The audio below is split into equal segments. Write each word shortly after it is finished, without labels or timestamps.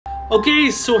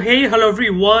Okay so हे hello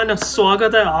everyone,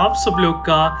 स्वागत है आप सब लोग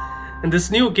का in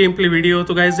this new game play video.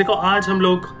 तो गाइस देखो, आज हम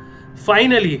लोग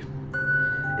फाइनली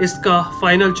इसका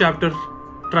फाइनल चैप्टर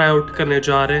ट्राई आउट करने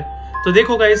जा रहे हैं। तो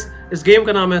देखो गाइस, इस गेम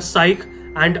का नाम है साइक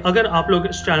एंड अगर आप लोग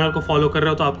इस चैनल को फॉलो कर रहे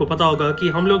हो तो आपको पता होगा कि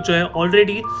हम लोग जो है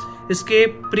ऑलरेडी इसके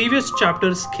प्रीवियस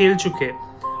चैप्टर्स खेल चुके हैं।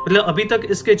 मतलब अभी तक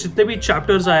इसके जितने भी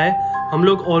चैप्टर्स आए हम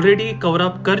लोग ऑलरेडी कवर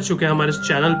अप कर चुके हैं हमारे इस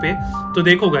चैनल पे। तो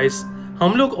देखो गाइस,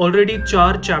 हम लोग ऑलरेडी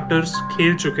 4 चैप्टर्स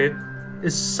खेल चुके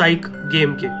इस साइक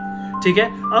गेम के, ठीक है।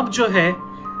 अब जो है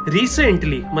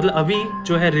रिसेंटली, मतलब अभी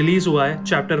जो है रिलीज हुआ है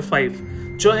चैप्टर 5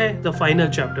 जो है द फाइनल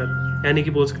चैप्टर, यानी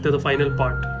कि बोल सकते हैं द फाइनल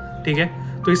पार्ट, ठीक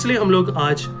है। तो इसलिए हम लोग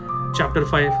आज चैप्टर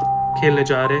 5 खेलने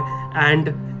जा रहे हैं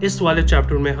एंड इस वाले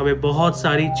चैप्टर में हमें बहुत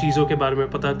सारी चीज़ों के बारे में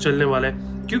पता चलने वाला है,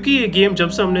 क्योंकि ये गेम जब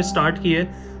से हमने स्टार्ट की है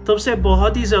तब से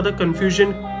बहुत ही ज़्यादा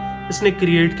कन्फ्यूजन इसने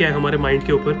क्रिएट किया है हमारे माइंड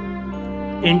के ऊपर,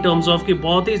 इन टर्म्स ऑफ कि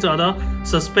बहुत ही ज़्यादा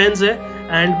सस्पेंस है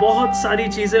एंड बहुत सारी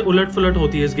चीज़ें उलट फुलट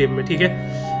होती है इस गेम में, ठीक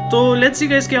है। तो लेट्स सी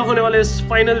गाइस क्या होने वाला है इस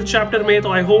फाइनल चैप्टर में।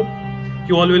 तो I hope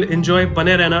you all will enjoy,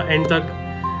 बने रहना एंड तक,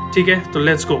 ठीक है। तो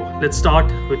let's go, let's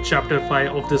start with chapter 5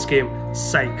 of this game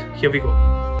side. Here we go.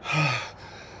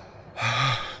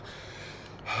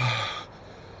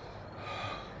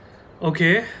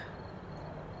 Okay.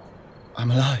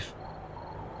 I'm alive.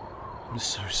 I'm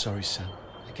so sorry, son.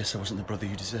 I guess I wasn't the brother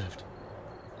you deserved.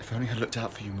 If I only had looked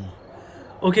out for you more.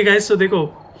 Okay guys, so देखो,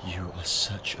 You are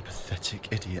such a pathetic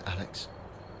idiot, Alex.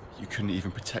 You couldn't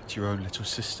even protect your own little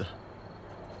sister.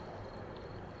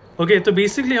 okay, तो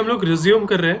basically हम लोग resume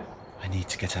कर रहे हैं। I need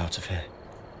to get out of here.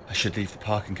 I should leave the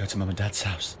park and go to Mum and Dad's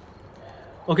house.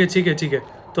 Okay, ठीक है ठीक है।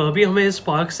 तो अभी हमें इस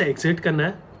पार्क से एग्जिट करना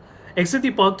है। Exit the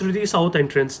park through the south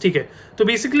entrance, ठीक है। तो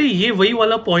बेसिकली ये वही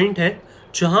वाला पॉइंट है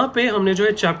जहाँ पे हमने जो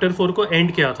है चैप्टर 4 को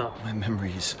एंड किया था, My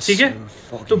memories are ठीक है। so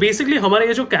foggy. तो बेसिकली हमारा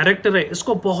ये जो कैरेक्टर है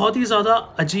इसको बहुत ही ज़्यादा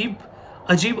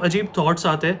अजीब थॉट्स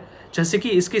आते हैं, जैसे कि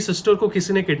इसकी सिस्टर को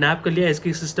किसी ने किडनैप कर लिया,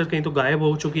 इसकी सिस्टर कहीं तो गायब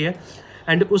हो चुकी है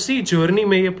एंड उसी जर्नी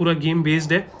में ये पूरा गेम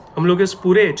बेस्ड है। हम लोग इस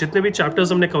पूरे जितने भी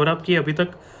चैप्टर्स हमने कवर अप किए अभी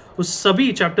तक, उस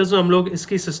सभी चैप्टर्स में हम लोग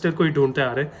इसकी सिस्टर को ही ढूंढते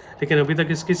आ रहे हैं, लेकिन अभी तक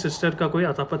इसकी सिस्टर का कोई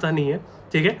अता पता नहीं है,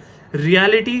 ठीक है।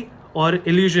 रियलिटी और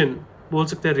इल्यूजन बोल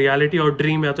सकते हैं, रियलिटी और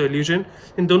ड्रीम या तो इल्यूजन,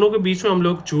 इन दोनों के बीच में हम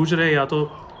लोग जूझ रहे हैं, या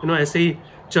तो ऐसे ही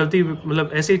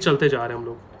ऐसे ही चलते जा रहे हैं हम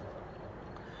लोग।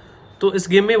 तो इस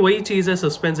गेम में वही चीज़ है,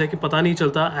 सस्पेंस है कि पता नहीं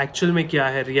चलता एक्चुअल में क्या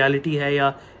है, रियलिटी है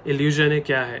या इल्यूजन है,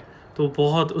 क्या है। तो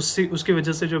बहुत उसकी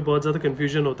वजह से जो बहुत ज़्यादा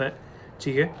कन्फ्यूजन होता है,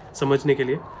 ठीक है, समझने के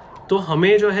लिए। तो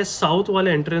हमें जो है साउथ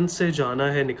वाले एंट्रेंस से जाना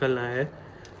है, निकलना है।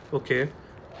 ओके,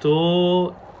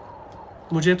 तो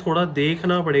मुझे थोड़ा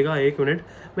देखना पड़ेगा, 1 मिनट,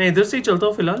 मैं इधर से ही चलता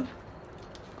हूँ फिलहाल।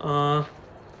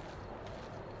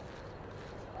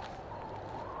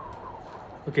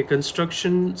 ओके,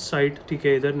 कंस्ट्रक्शन साइट, ठीक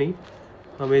है, इधर नहीं,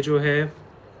 हमें जो है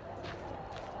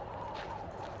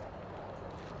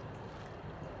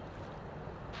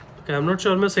आई एम नॉट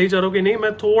श्योर मैं सही जा रहा हूँ कि नहीं।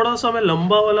 मैं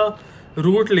लंबा वाला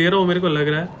रूट ले रहा हूँ, मेरे को लग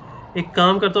रहा है। एक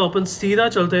काम करता हूँ, अपन सीधा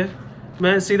चलते हैं,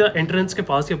 मैं सीधा एंट्रेंस के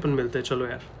पास ही अपन मिलते हैं, चलो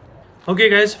यार। ओके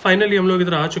गाइस, फाइनली हम लोग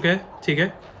इधर आ चुके हैं, ठीक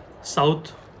है,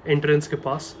 साउथ एंट्रेंस के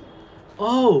पास।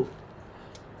 ओह,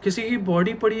 किसी की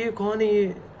बॉडी पड़ी है, कौन है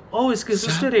ये? ओह, इसकी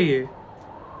सिस्टर है ये।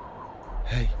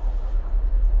 Hey,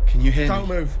 can you hear Don't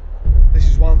me? move. This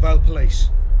is Warnvale Police.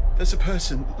 There's a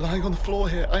person lying on the floor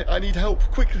here. I need help,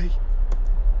 quickly.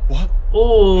 What?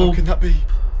 Oh. How can that be?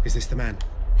 Is this the man?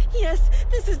 Yes,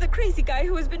 this is the crazy guy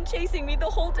who has been chasing me the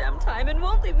whole damn time and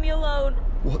won't leave me alone.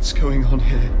 What's going on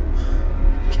here?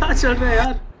 क्या चल रहा है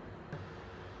यार?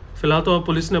 फिलहाल तो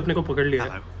police ने अपने को पकड़ लिया है।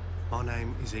 Hello, my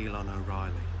name is Elon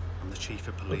O'Reilly. I'm the Chief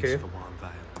of Police Okay. for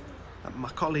Warnvale. My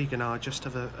colleague and I just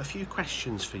have a few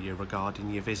questions for you regarding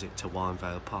your visit to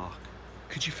Warnvale Park.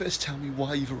 Could you first tell me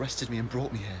why you've arrested me and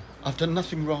brought me here? I've done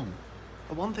nothing wrong.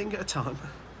 One thing at a time.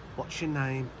 What's your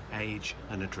name, age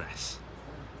and address?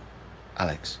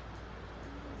 Alex.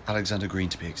 Alexander Green,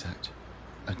 to be exact.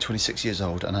 I'm 26 years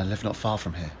old and I live not far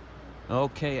from here.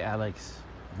 Okay, Alex.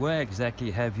 Where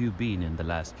exactly have you been in the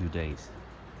last few days?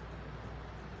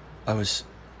 I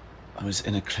was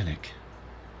in a clinic.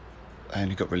 I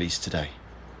only got released today.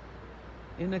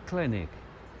 In a clinic?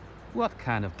 What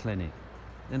kind of clinic?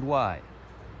 And why?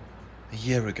 A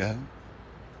year ago,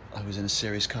 I was in a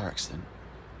serious car accident.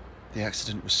 The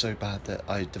accident was so bad that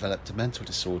I developed a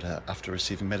mental disorder after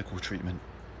receiving medical treatment.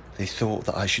 They thought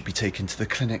that I should be taken to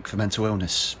the clinic for mental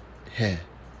illness here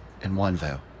in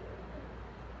Winevale.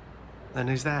 And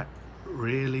is that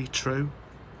really true?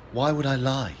 Why would I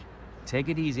lie? Take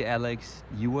it easy, Alex.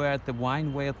 You were at the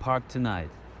Winevale Park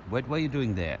tonight. What were you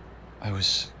doing there? I was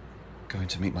going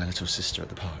to meet my little sister at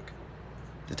the park.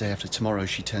 The day after tomorrow,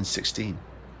 she turns 16.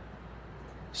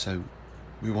 So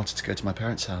we wanted to go to my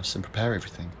parents' house and prepare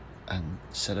everything and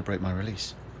celebrate my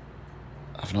release.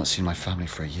 I've not seen my family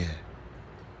for a year.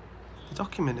 The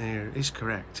document here is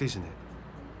correct, isn't it?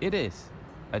 It is.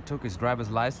 I took his driver's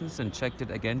license and checked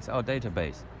it against our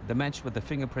database. The match with the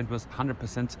fingerprint was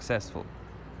 100% successful.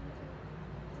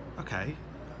 Okay,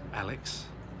 Alex.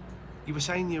 You were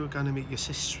saying you were going to meet your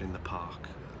sister in the park.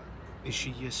 Is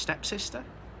she your stepsister?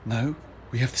 No,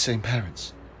 we have the same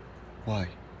parents. Why?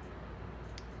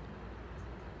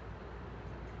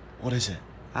 What is it?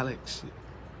 Alex,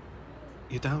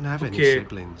 you don't have any Okay.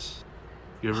 siblings.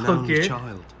 You're an only Okay.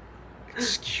 child.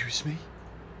 Excuse me?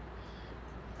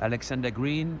 Alexander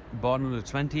Green, born on the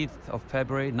 20th of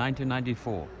February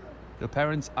 1994. Your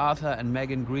parents Arthur and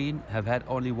Megan Green have had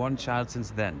only one child since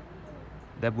then.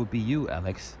 That would be you,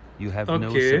 Alex. You have no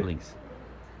Okay. siblings.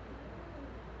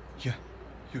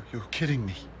 You're kidding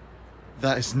me.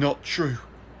 That is not true.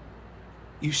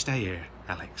 You stay here,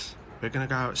 Alex. We're going to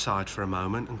go outside for a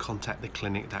moment and contact the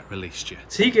clinic that released you.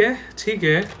 ठीक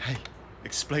है. Hey,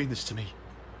 explain this to me.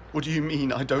 What do you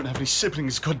mean I don't have any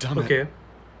siblings, goddammit? Okay.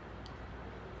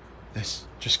 This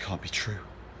just can't be true.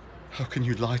 How can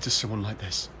you lie to someone like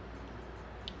this?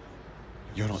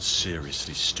 You're not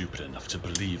seriously stupid enough to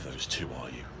believe those two, are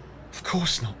you? Of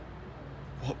course not.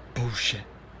 What bullshit.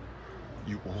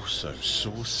 You also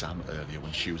saw Sam earlier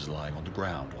when she was lying on the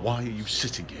ground. Why are you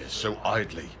sitting here so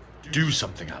idly? Do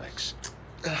something, Alex.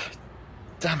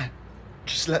 Damn it.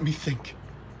 Just let me think.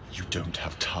 You don't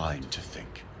have time to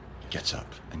think. Get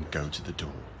up and go to the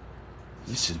door.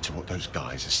 Listen to what those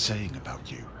guys are saying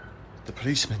about you. The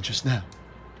policemen just now.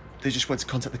 They just went to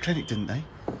contact the clinic, didn't they?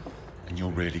 And you're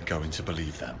really going to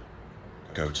believe them.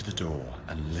 Go to the door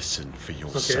and listen for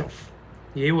yourself.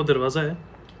 यही वो दरवाजा है.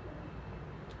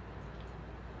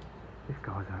 This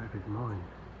guy's out of his mind.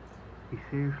 He's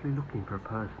seriously looking for a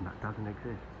person that doesn't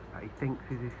exist, that he thinks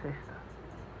is his sister.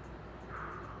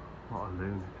 What a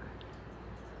lunatic.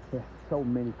 There's so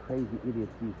many crazy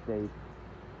idiots these days.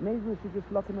 Maybe we should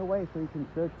just lock him away so he can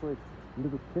search for his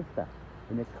little sister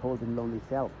in a cold and lonely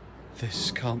cell.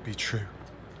 This can't be true.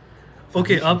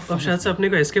 Okay, अब शायद से अपने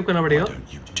को escape करना Why पड़ेगा.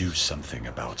 don't you do something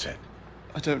about it?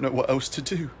 I don't know what else to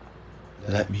do.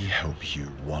 Let me help you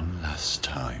one last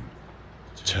time.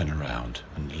 Turn around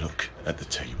and look at the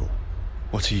table.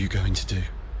 What are you going to do?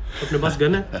 अपने पास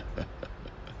gun है.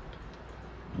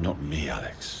 Not me,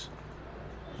 Alex.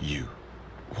 You.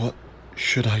 What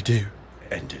should I do?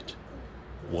 End it.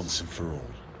 Once and for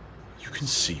all. You can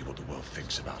see what the world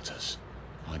thinks about us.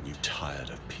 Aren't you tired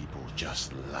of people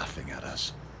just laughing at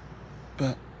us?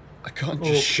 But I can't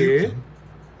just shoot Okay. them.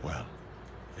 Well,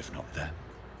 if not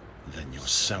then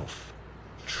yourself.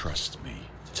 Trust me.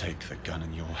 Take the gun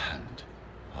in your hand.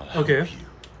 I'll help Okay. you.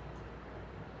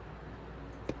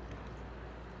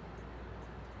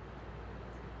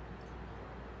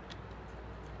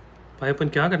 भाई अपन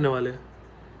क्या करने वाले हैं?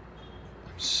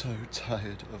 I'm so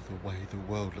tired of the way the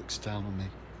world looks down on me.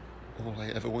 All I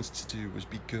ever wanted to do was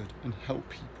be good and help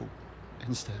people.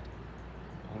 Instead,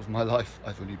 all of my life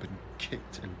I've only been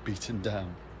kicked and beaten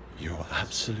down. You're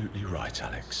absolutely right,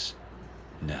 Alex.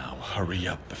 Now hurry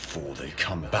up before they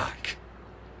come back.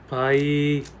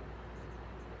 भाई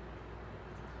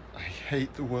I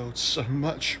hate the world so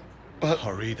much, but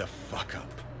Hurry the fuck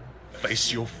up.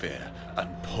 Face your fear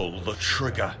and pull the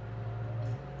trigger.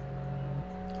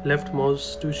 left mouse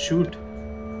to shoot.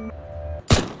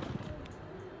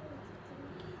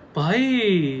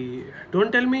 भाई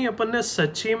don't tell me अपन ने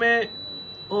सच्ची में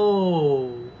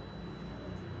oh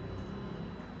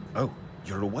Oh,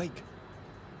 you're awake.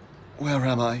 where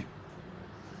am I?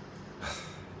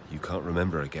 You can't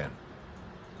remember again.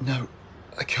 No,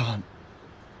 I can't.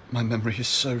 My memory is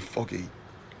so foggy.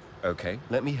 Okay,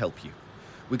 let me help you.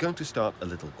 We're going to start a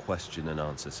little question and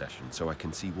answer session so I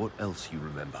can see what else you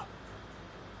remember.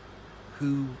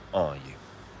 Who are you?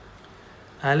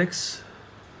 Alex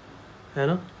है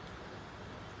ना?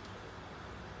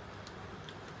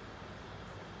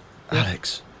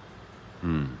 Alex.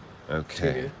 Okay.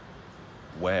 ठीक है.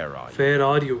 Where are you? Where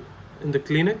are you? In the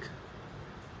clinic?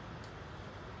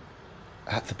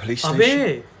 At the police station?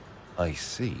 अबे I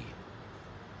see.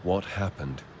 What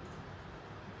happened?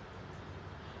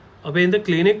 अबे in the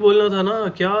clinic बोलना था ना.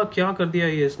 क्या क्या कर दिया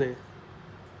ये इसने?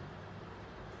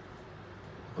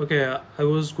 Okay, I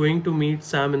was going to meet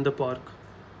Sam in the park.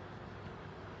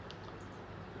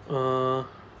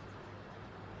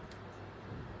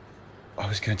 I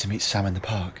was going to meet Sam in the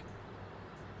park.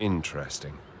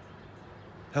 Interesting.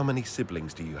 How many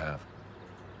siblings do you have?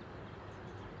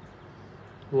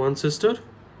 One sister.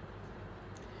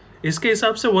 इसके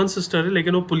हिसाब से one sister है,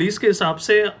 लेकिन वो पुलिस के हिसाब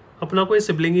से अपना कोई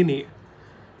सिबलिंग ही नहीं है.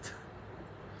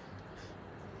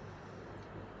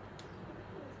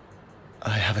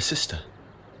 I have a sister.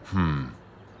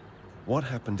 What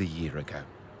happened a year ago?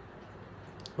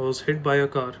 I was hit by a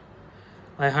car.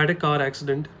 I had a car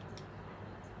accident.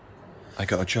 I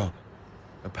got a job.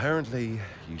 Apparently,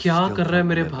 you क्या still कर रहा है can't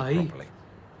मेरे remember भाई? properly.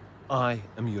 I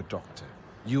am your doctor.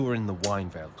 You were in the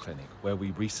Winevale clinic where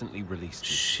we recently released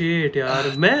you. Shit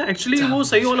यार, मैं actually damn वो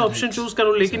सही these वाला option headaches. choose कर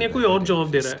रहा हूँ, लेकिन ये So कोई the और जवाब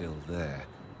headache दे is रहा है. still there.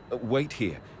 Wait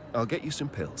here. I'll get you some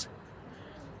pills.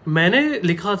 मैंने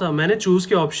लिखा था, मैंने choose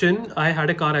किया option. I had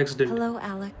a car accident. Hello,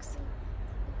 Alex.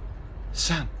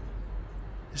 Sam,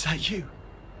 is that you?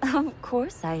 Of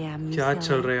course I am, you क्या silly.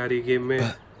 चल रहा है यार ये गेम में?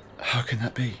 But how can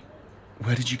that be?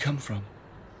 Where did you come from?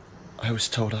 I was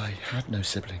told I had no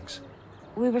siblings.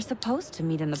 We were supposed to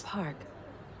meet in the park.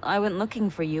 I went looking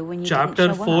for you when you Chapter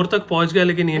didn't show 4 up. तक पहुंच गया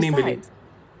लेकिन ये नहीं मिली. Besides,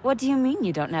 what do you mean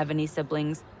you don't have any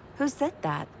siblings? Who said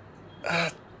that?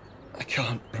 I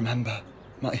can't remember.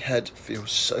 My head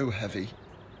feels so heavy.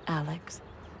 Alex,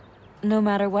 no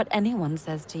matter what anyone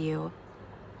says to you,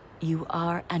 you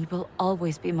are and will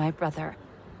always be my brother,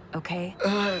 okay?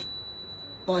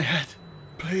 My head.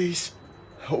 Please,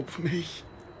 help me.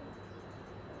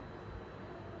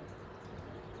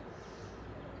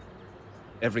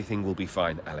 Everything will be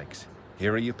fine, Alex.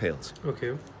 Here are your pills.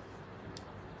 Okay.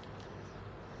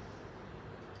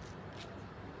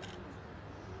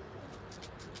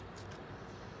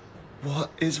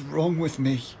 What is wrong with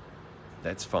me?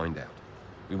 Let's find out.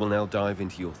 We will now dive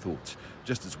into your thoughts,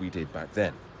 just as we did back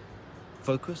then.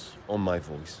 Focus on my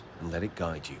voice and let it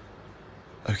guide you.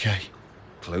 Okay.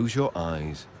 Close your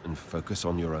eyes and focus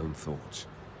on your own thoughts.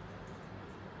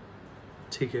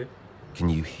 ठीक है. Can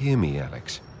you hear me,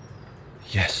 Alex?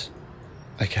 Yes,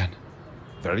 I can.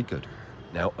 Very good.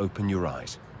 Now open your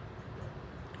eyes.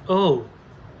 Oh,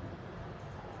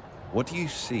 What do you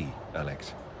see,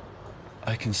 Alex?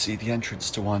 I can see the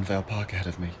entrance to Winevale Park ahead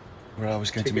of me, where I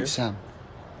was going to ठीक meet है. Sam.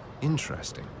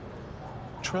 Interesting.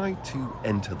 Try to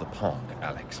enter the park,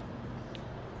 Alex.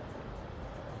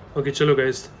 Okay चलो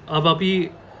guys, अब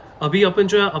अभी अपन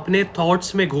जो है अपने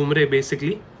thoughts में घूम रहे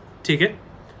बेसिकली. ठीक है,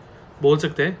 बोल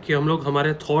सकते हैं कि हम लोग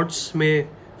हमारे थॉट्स में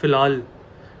फिलहाल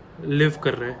लिव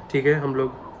कर रहे हैं. ठीक है, हम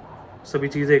लोग सभी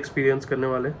चीज़ें एक्सपीरियंस करने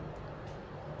वाले हैं.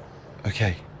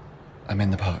 Okay, I'm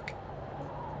in the park.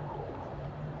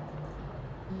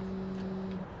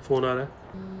 Phone आ रहा है.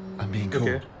 I'm being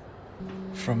Okay. called.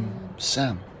 From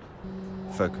Sam.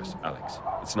 Focus, Alex.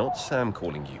 It's not Sam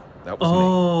calling you. That was me.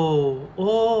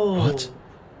 Oh. What?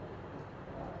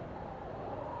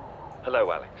 Hello,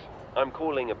 Alex. I'm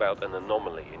calling about an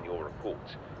anomaly in your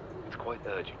report. It's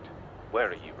quite urgent. Where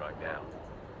are you right now?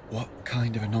 What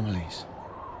kind of anomalies?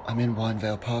 I'm in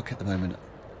Winevale Park at the moment.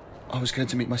 I was going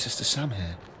to meet my sister Sam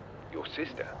here. Your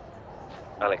sister?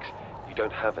 Alex, you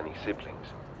don't have any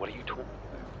siblings. What are you talking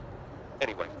about?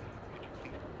 Anyway,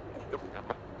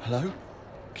 Hello?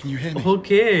 Can you hear me?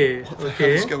 Okay. What the Okay.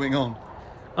 hell is going on?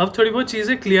 अब थोड़ी बहुत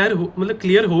चीज़ें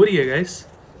clear हो रही है guys.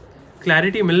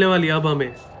 Clarity मिलने वाली है अब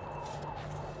हमें.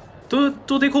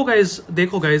 तो देखो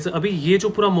गाइस अभी ये जो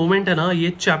पूरा मोमेंट है ना, ये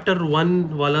चैप्टर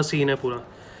 1 वाला सीन है पूरा.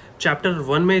 चैप्टर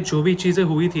 1 में जो भी चीज़ें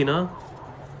हुई थी ना,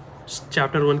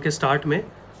 चैप्टर 1 के स्टार्ट में,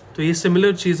 तो ये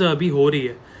सिमिलर चीज़ें अभी हो रही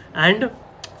है. एंड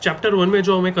चैप्टर 1 में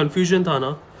जो हमें कन्फ्यूजन था ना,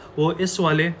 वो इस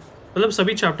वाले मतलब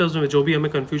सभी चैप्टर्स में जो भी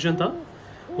हमें कन्फ्यूजन था,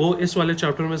 वो इस वाले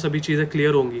चैप्टर में सभी चीज़ें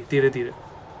क्लियर होंगी धीरे धीरे.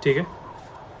 ठीक है,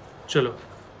 चलो.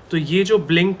 तो ये जो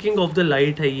ब्लिंकिंग ऑफ द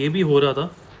लाइट है, ये भी हो रहा था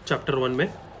चैप्टर 1 में.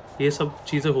 ये सब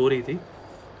चीज़ें हो रही थी.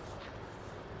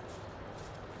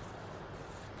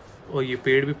 और ये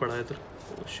पेड़ भी पड़ा है इधर.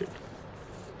 Oh shit.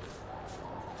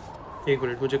 एक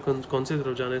मिनट, मुझे कौन सी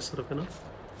तरफ जाना है? इस तरफ है ना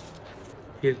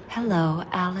ये. Hello,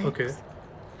 Alex. Okay.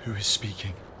 Who is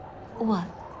speaking? What?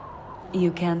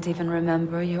 You can't even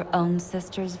remember your own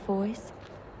sister's voice?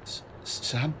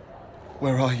 Sam?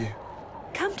 Where are you?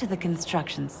 Come to the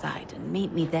construction site and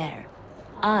meet me there.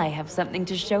 I have something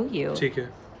to show you. ठीक है.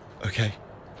 Okay,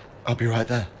 I'll be right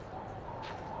there.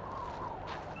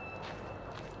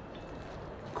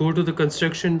 Go to the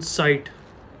construction site.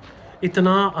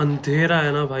 इतना अंधेरा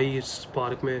है ना भाई इस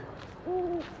park में,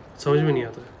 समझ में नहीं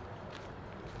आता है.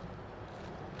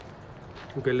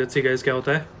 Okay, let's see guys क्या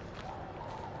होता है.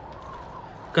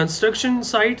 कंस्ट्रक्शन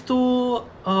साइट तो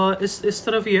इस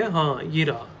तरफ ही है. हाँ, ये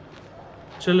रहा.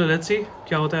 चलो लेट्स सी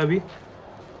क्या होता है अभी.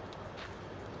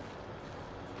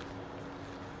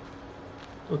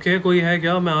 ओके, कोई है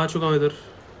क्या? मैं आ चुका हूँ इधर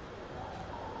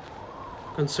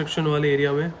कंस्ट्रक्शन वाले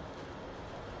एरिया में.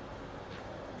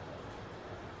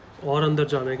 और अंदर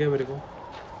जाना है क्या मेरे को?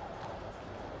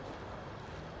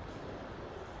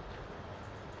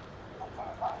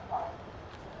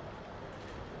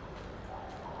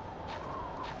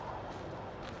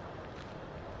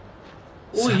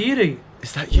 ओ, ये रही.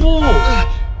 Is that you? Whoa!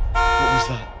 What was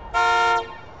that?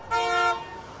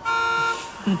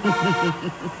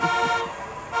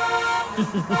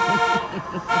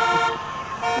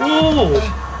 Whoa!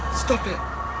 Stop it!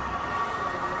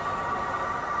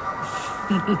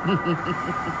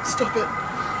 Stop it!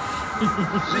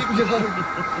 Leave me alone!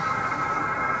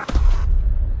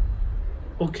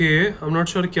 Okay, I'm not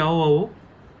sure क्या हुआ वो.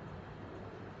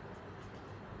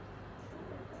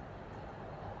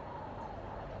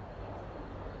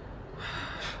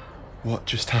 What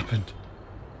just happened?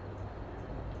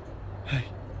 Hey,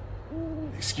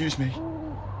 excuse me.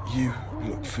 You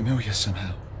look familiar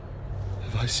somehow.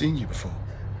 Have I seen you before?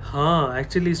 हाँ,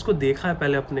 actually इसको देखा है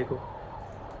पहले अपने को.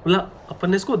 मतलब अपन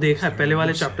ने इसको देखा है पहले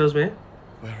वाले चैप्टर्स में.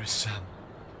 Where is Sam?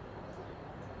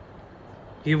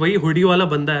 ये वही हुडी वाला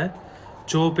बंदा है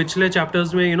जो पिछले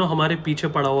चैप्टर्स में हमारे पीछे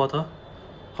पड़ा हुआ था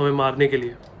हमें मारने के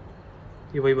लिए.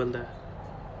 ये वही बंदा है.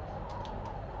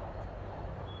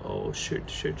 Oh shit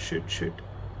shit shit shit.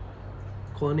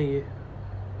 कौन है ये?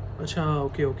 अच्छा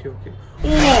ओके ओके ओके.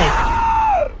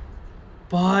 ओह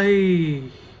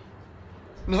भाई.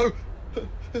 No!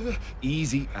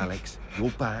 Easy, Alex.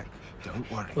 You're back.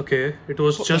 Don't worry. Okay, it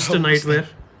was What the just a hell was nightmare.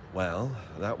 Well,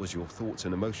 that was your thoughts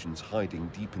and emotions hiding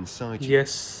deep inside you.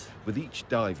 Yes. With each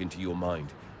dive into your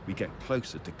mind, we get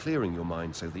closer to clearing your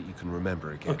mind so that you can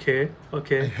remember again. Okay, I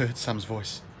okay. heard Sam's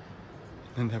voice.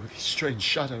 And then there were these strange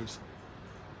shadows.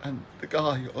 And the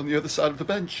guy on the other side of the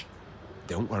bench.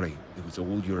 Don't worry, it was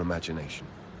all your imagination.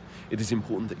 It is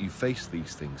important that you face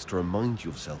these things to remind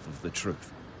yourself of the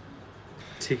truth.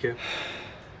 ठीक है.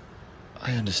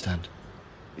 I understand.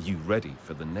 Are you ready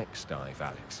for the next dive,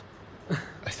 Alex?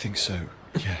 I think so,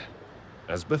 yeah.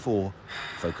 As before,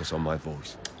 focus on my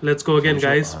voice. Let's go again, Close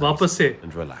your guys. eyes वापस से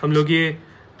and relax. हम लोग ये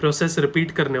process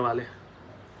repeat करने वाले हैं.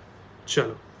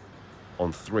 चलो.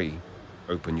 On 3,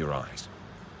 open your eyes.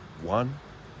 1,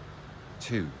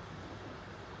 2,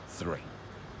 3.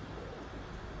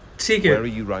 ठीक Where है.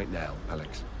 are you right now,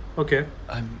 Alex? Okay.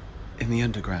 I'm in the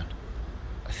underground.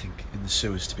 I think in the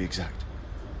sewers to be exact.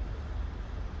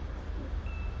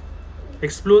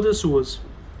 Explore the sewers.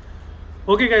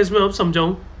 Okay guys, मैं अब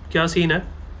समझाऊँ क्या सीन है.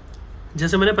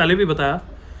 जैसे मैंने पहले भी बताया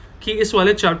कि इस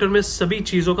वाले चैप्टर में सभी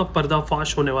चीज़ों का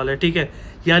पर्दाफाश होने वाला है. ठीक है,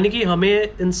 यानी कि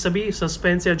हमें इन सभी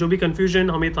सस्पेंस या जो भी कंफ्यूजन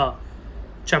हमें था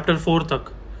चैप्टर 4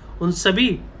 तक, उन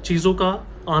सभी चीज़ों का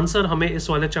आंसर हमें इस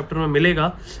वाले चैप्टर में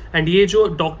मिलेगा. एंड ये जो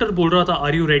डॉक्टर बोल रहा था,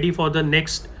 are you ready for the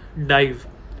next dive.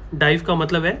 Dive का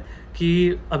मतलब है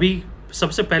कि अभी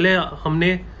सबसे पहले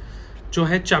हमने जो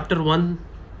है चैप्टर 1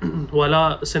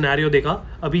 वाला सिनेरियो देखा.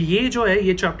 अभी ये जो है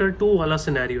ये चैप्टर 2 वाला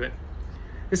सिनेरियो है.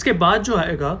 इसके बाद जो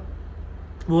आएगा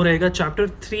वो रहेगा चैप्टर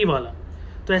 3 वाला.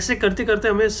 तो ऐसे करते करते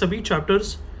हमें सभी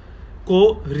चैप्टर्स को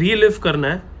रीलिव करना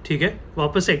है. ठीक है,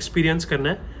 वापस से एक्सपीरियंस करना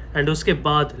है. एंड उसके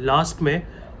बाद लास्ट में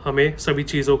हमें सभी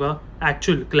चीज़ों का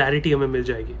एक्चुअल क्लैरिटी हमें मिल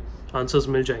जाएगी, आंसर्स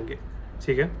मिल जाएंगे.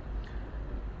 ठीक है,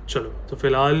 चलो. तो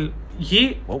फिलहाल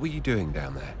ये What were you doing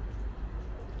down there?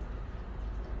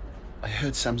 I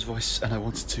heard Sam's voice and I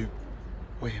wanted to...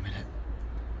 Wait a minute.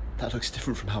 That looks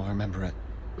different from how I remember it.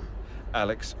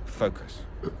 Alex, focus.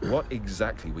 What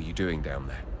exactly were you doing down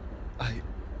there?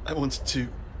 I wanted to...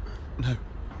 No.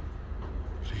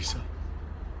 Please,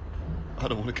 I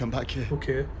don't want to come back here.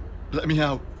 okay. Let me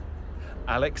out.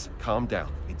 Alex, calm down.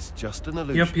 It's just an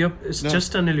illusion. Yep, it's No.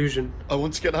 just an illusion. I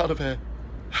want to get out of here.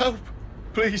 Help!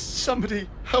 Please, somebody,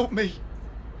 help me.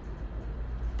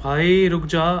 भाई रुक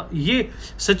जा. ये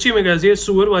सच्ची में कैसे ये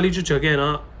सुअर वाली जो जगह है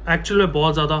ना, एक्चुअल में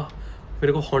बहुत ज़्यादा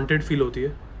मेरे को हॉन्टेड फील होती है.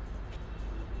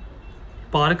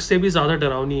 पार्क से भी ज़्यादा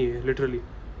डरावनी है लिटरली.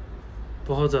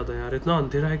 बहुत ज़्यादा यार. इतना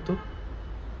अंधेरा है एक तो,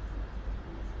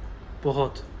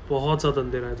 बहुत बहुत ज़्यादा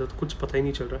अंधेरा है. तो कुछ पता ही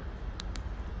नहीं चल रहा है.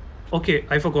 Okay,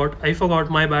 I forgot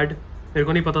my bad. मेरे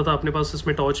को नहीं पता था अपने पास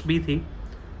इसमें टॉर्च भी थी.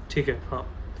 ठीक है, हाँ,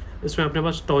 इसमें अपने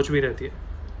पास टॉर्च भी रहती है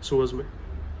सुअर्स में.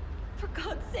 For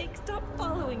God's sake, stop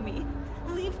following me.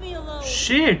 Leave me alone.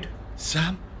 Shit.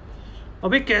 Sam?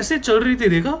 अबे कैसे चल रही थी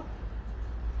देखा.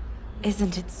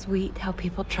 Isn't it sweet how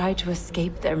people try to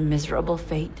escape their miserable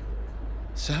fate?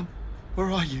 Sam? Where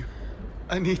are you?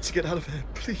 I need to get out of here.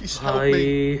 Please help me.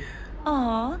 भाई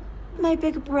Aw, my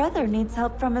big brother needs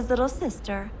help from his little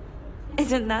sister.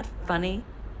 Isn't that funny?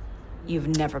 You've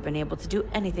never been able to do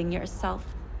anything yourself.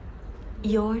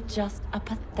 You're just a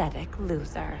pathetic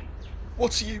loser.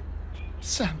 What's you?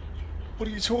 Sam, what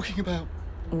are you talking about?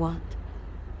 What?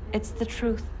 It's the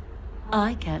truth.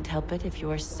 I can't help it if you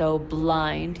are so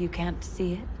blind you can't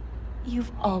see it.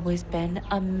 You've always been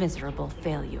a miserable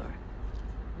failure.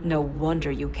 No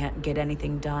wonder you can't get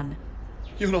anything done.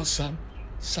 You're not Sam.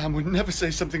 Sam would never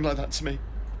say something like that to me.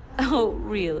 Oh,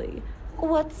 really?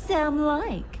 What's Sam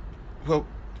like? Well,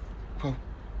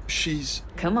 she's...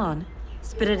 Come on,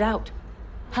 spit it out.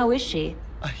 How is she?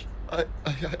 I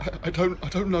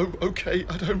don't know, okay?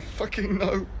 I don't fucking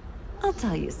know. I'll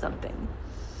tell you something.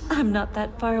 I'm not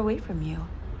that far away from you.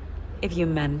 If you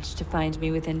manage to find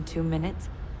me within 2 minutes,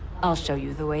 I'll show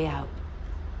you the way out.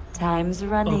 Time's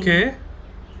running. Okay.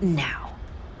 Now.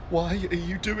 Why are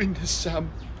you doing this,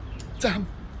 Sam? Damn,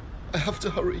 I have to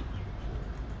hurry.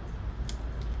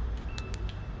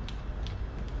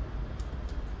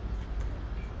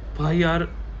 भाई यार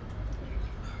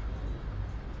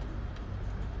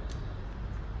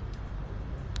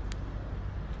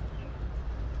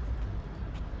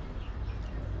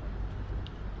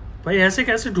भाई ऐसे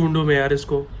कैसे ढूंढूं मैं यार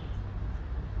इसको,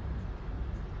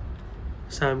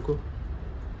 Sam को?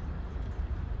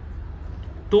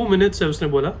 2 minutes है उसने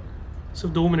बोला,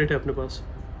 सिर्फ 2 मिनट है अपने पास।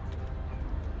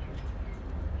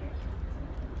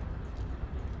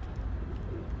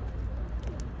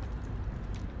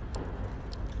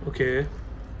 ओके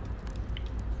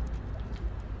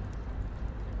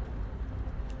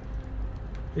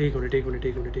एक मिनट,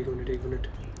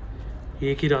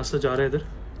 एक ही रास्ता जा रहा है इधर।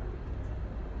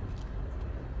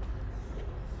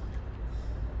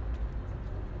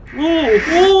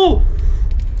 Oh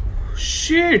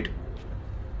shit.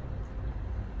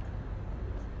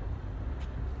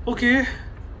 ओके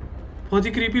बहुत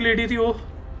ही क्रीपी लेडी थी वो।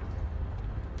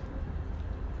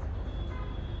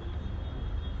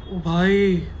 ओ भाई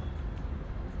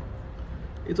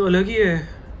ये तो अलग ही है।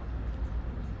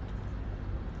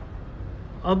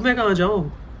 अब मैं कहाँ जाऊं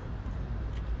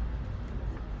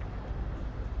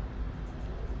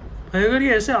भाई? अगर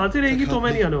ये ऐसे आती रहेगी तो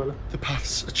मैं नहीं आने वाला। The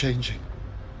paths are changing.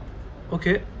 Okay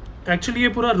actually ये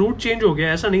पूरा रूट चेंज हो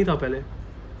गया, ऐसा नहीं था पहले।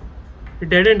 ये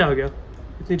डेड एंड आ गया,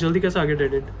 इतनी जल्दी कैसे आ गया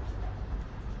डेड एंड?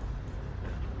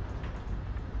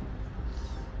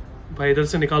 भाई इधर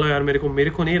से निकालो यार मेरे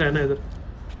को नहीं रहना इधर।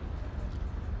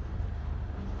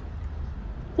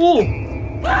 ओ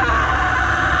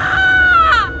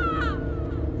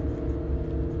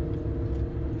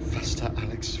Faster,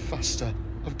 Alex, faster.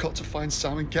 I've got to find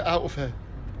Sam and get out of here.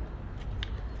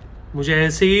 मुझे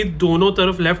ऐसे ही दोनों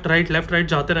तरफ लेफ्ट राइट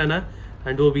जाते रहना है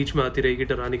एंड वो बीच में आती रहेगी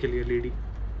डराने के लिए लेडी।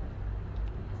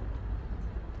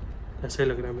 ऐसा ही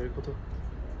लग रहा है मेरे को तो।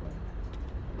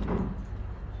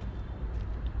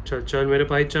 चल चल मेरे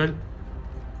भाई चल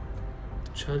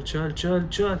चल चल चल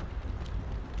चल।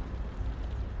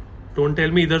 डोंट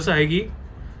टेल मी इधर से आएगी।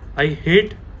 आई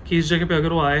हेट कि इस जगह पे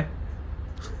अगर वो आए।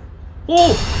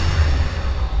 ओ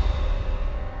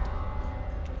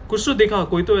कुछ तो देखा,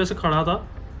 कोई तो ऐसे खड़ा था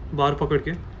बाहर पकड़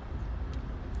के।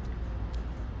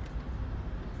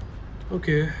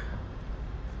 ओके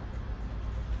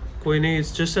कोई नहीं,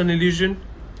 it's just an illusion,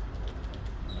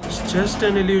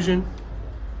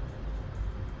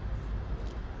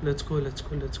 let's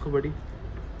go buddy.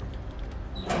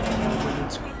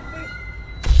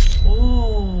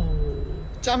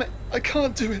 Damn it, I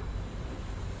can't do it.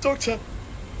 Doctor,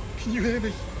 can you hear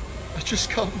me? I just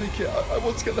can't make it. I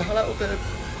want to get the hell out of there.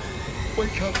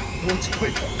 Wake up. I want to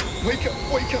wake up.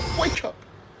 Wake up.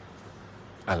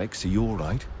 Alex, are you all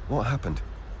right? What happened?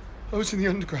 I was in the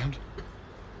underground.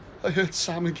 I heard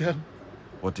Sam again.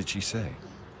 What did she say?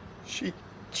 She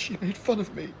made fun of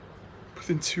me.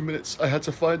 Within 2 minutes, I had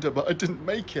to find her, but I didn't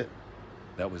make it.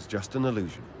 That was just an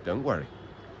illusion. Don't worry.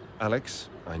 Alex,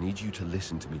 I need you to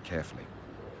listen to me carefully.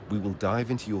 We will dive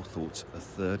into your thoughts a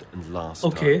third and last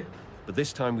time. But this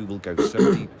time we will go so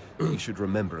deep that you should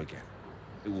remember again.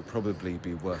 It will probably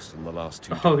be worse than the last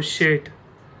 2 days. Oh shit.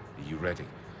 Are you ready?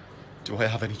 Do I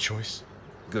have any choice?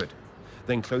 Good.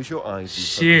 Then close your eyes and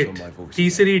Shit. focus on my voice.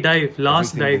 तीसरी dive,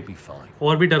 last Everything will dive. be fine.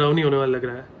 और भी डरावनी होने वाला लग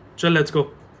रहा है। चल let's go.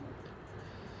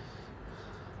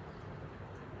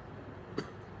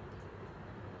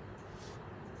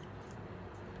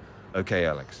 Okay,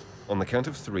 Alex. On the count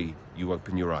of 3, you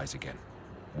open your eyes again.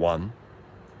 1,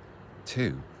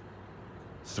 2,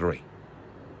 3.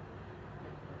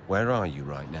 Where are you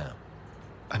right now?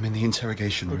 I'm in the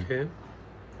interrogation room. Okay.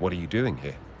 What are you doing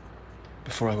here?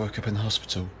 Before I woke up in the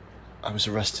hospital, I was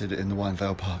arrested in the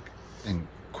Winevale Park and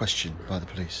questioned by the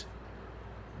police.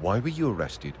 Why were you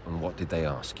arrested and what did they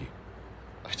ask you?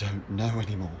 I don't know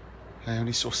anymore. I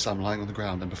only saw Sam lying on the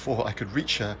ground, and before I could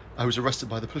reach her, I was arrested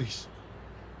by the police.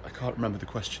 I can't remember the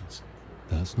questions.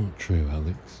 That's not true,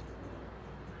 Alex.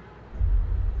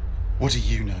 What do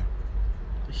you know?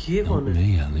 ये Not कौन है? me,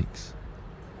 Alex.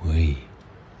 We.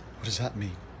 What does that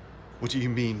mean? What do you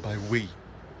mean by we?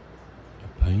 A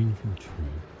painful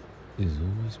truth is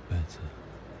always better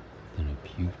than a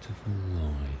beautiful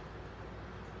lie.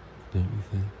 Don't you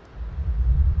think?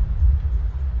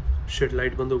 Shit,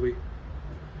 light बंद हो गई।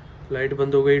 Light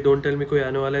बंद हो गई. Don't tell me कोई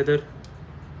आने वाला है इधर.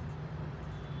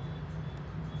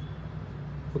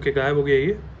 ओके गायब हो गया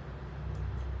ये.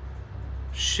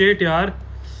 शिट यार,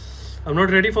 I am not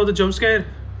ready for the jump scare.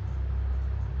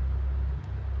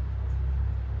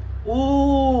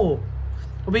 ओ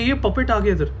अबे ये पपेट आ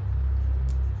गया इधर,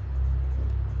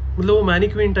 मतलब वो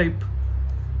मैनिक्वीन टाइप.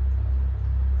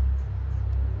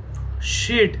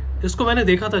 शिट, इसको मैंने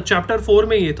देखा था चैप्टर 4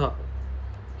 में. ये था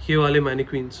ये वाले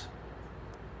मैनिक्वीन्स.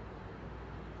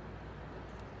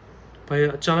 भाई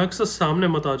अचानक से सामने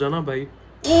मत आ जाना भाई.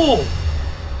 ओ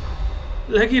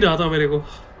लग ही रहा था मेरे को.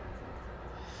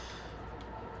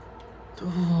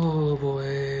 ओह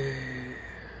बॉय,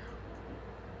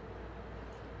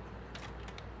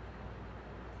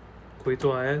 कोई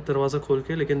तो आया है दरवाजा खोल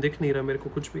के, लेकिन दिख नहीं रहा मेरे को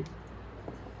कुछ भी.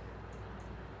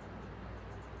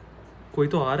 कोई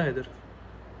तो आ रहा है इधर.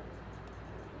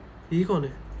 ये कौन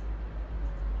है?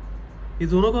 ये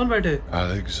दोनों कौन बैठे?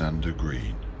 Alexander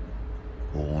Green,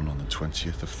 born on the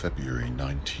 20th of February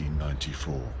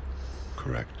 1994,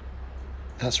 correct?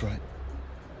 That's right.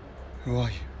 Who are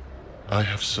you? I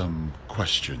have some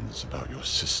questions about your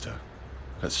sister.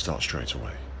 Let's start straight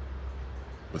away,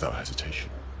 without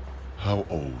hesitation. How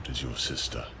old is your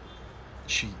sister?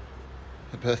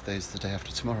 Her birthday is the day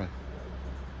after tomorrow.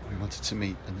 We wanted to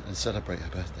meet and celebrate her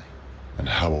birthday. And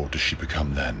how old does she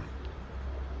become then?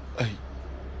 I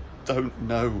don't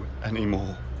know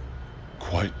anymore.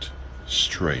 Quite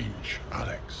strange,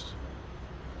 Alex.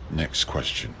 Next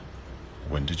question.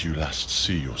 When did you last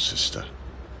see your sister?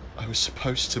 I was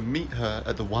supposed to meet her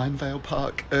at the Winevale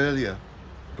Park earlier.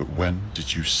 But when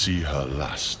did you see her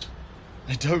last?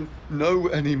 I don't know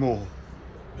anymore.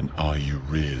 And are you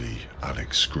really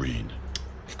Alex Green?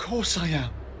 Of course I am.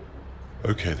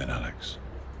 Okay then, Alex.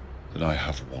 Then I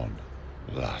have one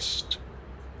last,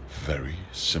 very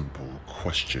simple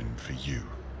question for you.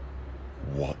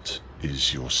 What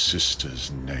is your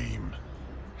sister's name?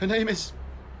 Her name is...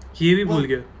 ये भी भूल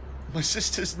गया. My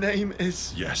sister's name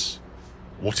is... Yes.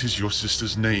 What is your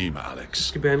sister's name, Alex?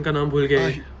 उसकी बहन का नाम भूल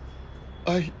गया.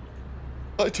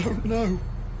 I don't know.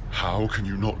 How can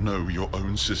you not know your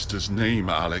own sister's name,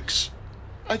 Alex?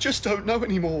 I just don't know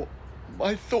anymore.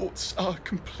 My thoughts are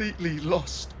completely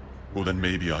lost. Well, then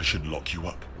maybe I should lock you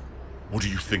up. What do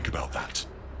you think about that?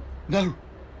 No.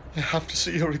 I have to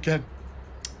see her again.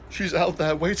 She's out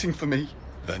there waiting for me.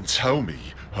 Then tell me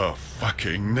her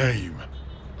fucking name.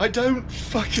 I don't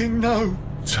fucking know.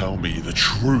 Tell me the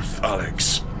truth,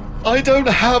 Alex. I don't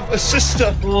have a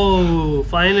sister. Oh,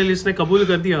 finally इसने कबूल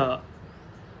कर दिया.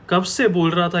 कब से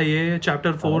बोल रहा था ये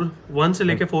चैप्टर 4 1 से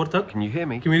लेके 4 तक Can you hear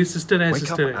me? कि मेरी सिस्टर है. Wake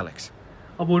सिस्टर up, है. Alex.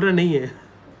 अब बोल रहा नहीं है.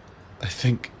 I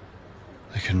think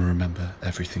I can remember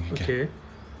everything again. Okay.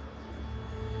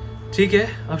 ठीक है,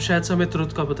 अब शायद से हमें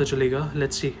ट्रुथ का पता चलेगा.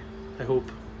 Let's see. I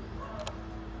hope.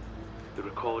 The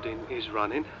recording is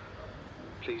running.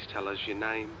 Please tell us your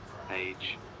name,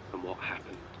 age, and what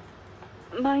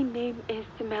happened. My name is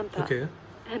Samantha. Okay.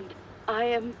 And I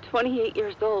am 28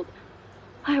 years old.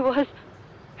 I was...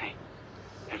 Hey,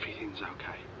 everything's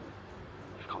okay.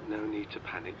 You've got no need to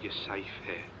panic. You're safe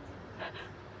here.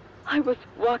 I was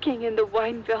walking in the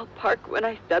Winevale Park when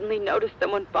I suddenly noticed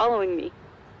someone following me.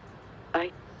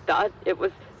 I thought it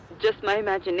was just my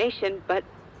imagination, but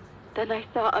then I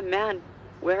saw a man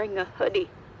wearing a hoodie.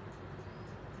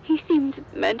 He seemed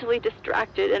mentally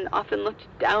distracted and often looked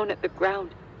down at the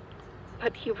ground,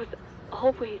 but he was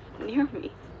always near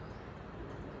me.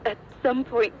 At some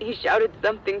point, he shouted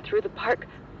something through the park.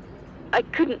 I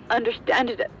couldn't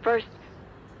understand it at first,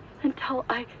 until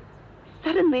I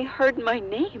suddenly heard my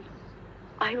name.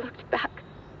 I looked back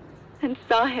and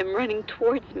saw him running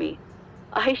towards me.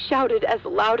 I shouted as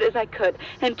loud as I could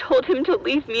and told him to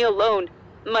leave me alone.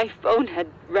 My phone had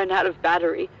run out of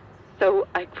battery, so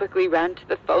I quickly ran to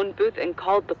the phone booth and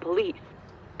called the police.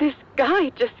 This guy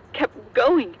just kept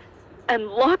going and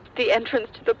locked the entrance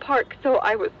to the park, so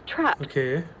I was trapped.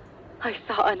 Okay. I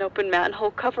saw an open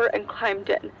manhole cover and climbed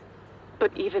in.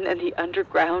 But even in the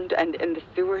underground and in the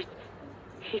sewers,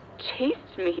 he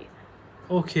chased me.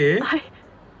 Okay.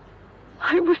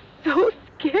 I was so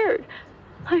scared.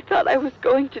 I thought I was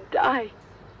going to die.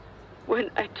 When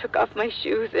I took off my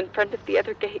shoes in front of the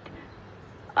other gate,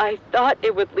 I thought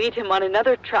it would lead him on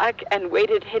another track and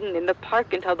waited hidden in the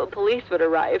park until the police would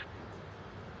arrive.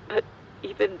 But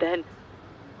even then,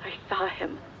 I saw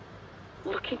him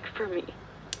looking for me.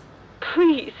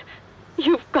 Please,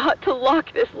 you've got to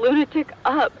lock this lunatic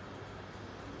up.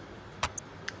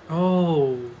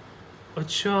 Oh,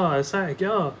 अच्छा ऐसा है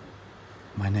क्या?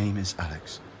 My name is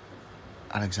Alex.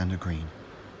 Alexander Green.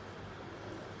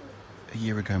 A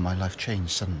year ago, my life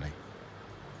changed suddenly.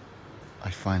 I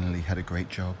finally had a great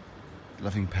job,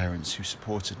 loving parents who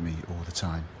supported me all the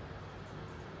time,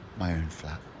 my own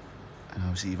flat, and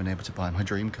I was even able to buy my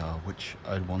dream car, which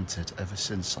I'd wanted ever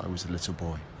since I was a little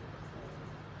boy.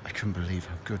 I couldn't believe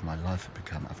how good my life had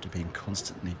become after being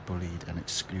constantly bullied and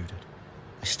excluded.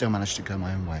 I still managed to go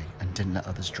my own way and didn't let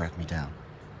others drag me down.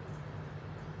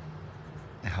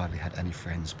 I hardly had any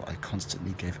friends, but I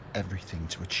constantly gave everything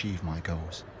to achieve my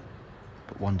goals.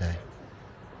 But one day,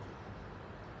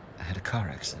 I had a car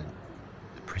accident,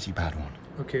 a pretty bad one.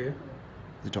 Okay.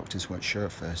 The doctors weren't sure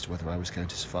at first whether I was going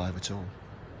to survive at all.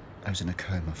 I was in a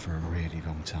coma for a really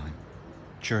long time.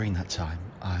 During that time,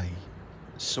 I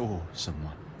saw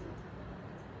someone.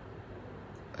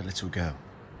 A little girl.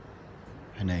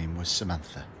 Her name was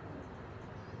Samantha.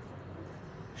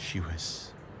 She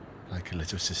was like a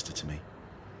little sister to me.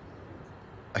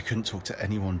 I couldn't talk to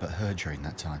anyone but her during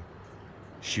that time.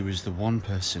 She was the one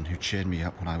person who cheered me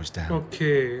up when I was down.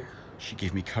 Okay. She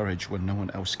gave me courage when no one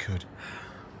else could.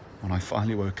 When I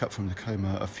finally woke up from the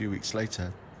coma a few weeks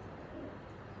later,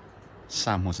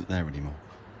 Sam wasn't there anymore.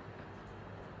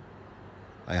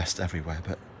 I asked everywhere,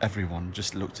 but everyone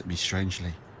just looked at me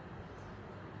strangely.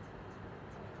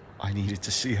 I needed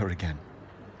to see her again,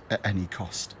 at any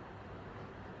cost.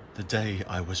 The day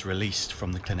I was released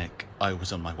from the clinic, I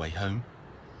was on my way home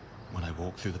when I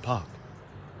walked through the park.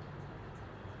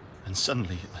 And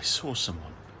suddenly I saw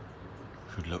someone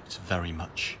who looked very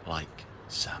much like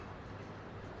Sam.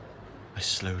 I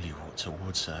slowly walked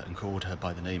towards her and called her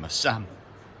by the name of Sam,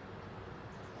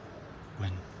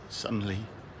 when suddenly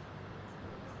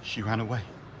she ran away.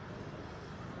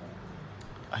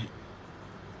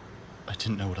 I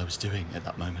didn't know what I was doing at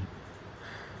that moment.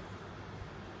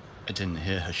 I didn't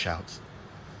hear her shout.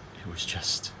 It was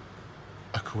just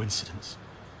a coincidence.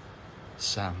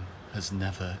 Sam has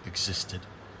never existed,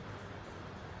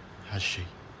 has she?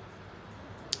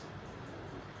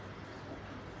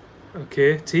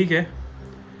 Okay, ठीक है.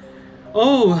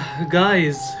 Oh,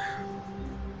 guys.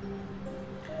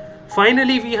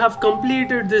 Finally, we have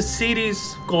completed this series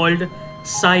called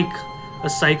Psych, a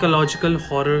psychological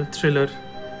horror thriller.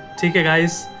 ठीक है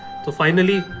guys, तो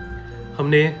finally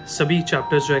हमने सभी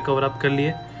chapters जो है cover up कर लिए.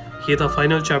 ये था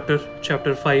फाइनल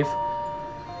चैप्टर 5,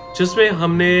 जिसमें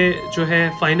हमने जो है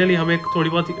फाइनली हमें थोड़ी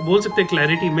बहुत बोल सकते हैं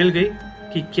क्लैरिटी मिल गई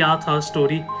कि क्या था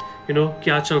स्टोरी,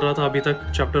 क्या चल रहा था अभी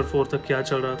तक, चैप्टर 4 तक क्या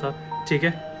चल रहा था. ठीक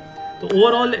है, तो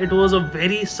overall it was a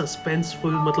very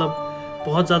suspenseful, मतलब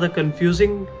बहुत ज़्यादा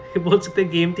कंफ्यूजिंग बोल सकते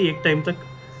हैं गेम थी एक टाइम तक.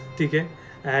 ठीक है,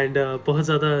 एंड बहुत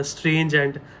ज़्यादा स्ट्रेंज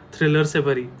एंड थ्रिलर से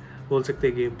भरी बोल सकते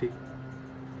हैं गेम थी.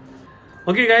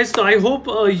 ओके गाइज, तो I hope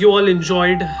you all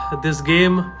enjoyed this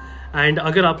game. And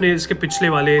अगर आपने इसके पिछले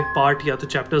वाले पार्ट या तो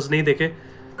चैप्टर्स नहीं देखे,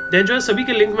 देन जो है सभी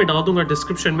के लिंक मैं डाल दूंगा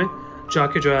डिस्क्रिप्शन में,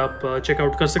 जाके जो है आप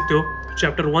चेकआउट कर सकते हो.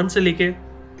 चैप्टर 1 से लेके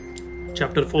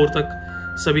चैप्टर 4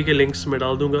 तक सभी के लिंक्स मैं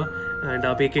डाल दूंगा, एंड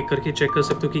आप एक एक करके चेक कर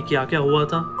सकते हो कि क्या क्या हुआ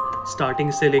था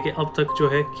स्टार्टिंग से लेके अब तक जो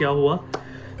है क्या हुआ.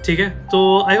 ठीक है, तो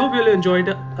आई होप यू एंजॉयड.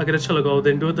 अगर अच्छा लगा हो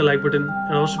then do the like button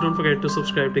and also don't forget to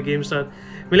subscribe to गेमस्टार.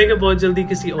 मिलेंगे बहुत जल्दी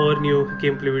किसी और न्यू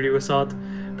गेम प्ले वीडियो के साथ.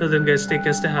 Till then guys, take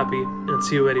care, stay happy and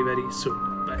C you very very soon.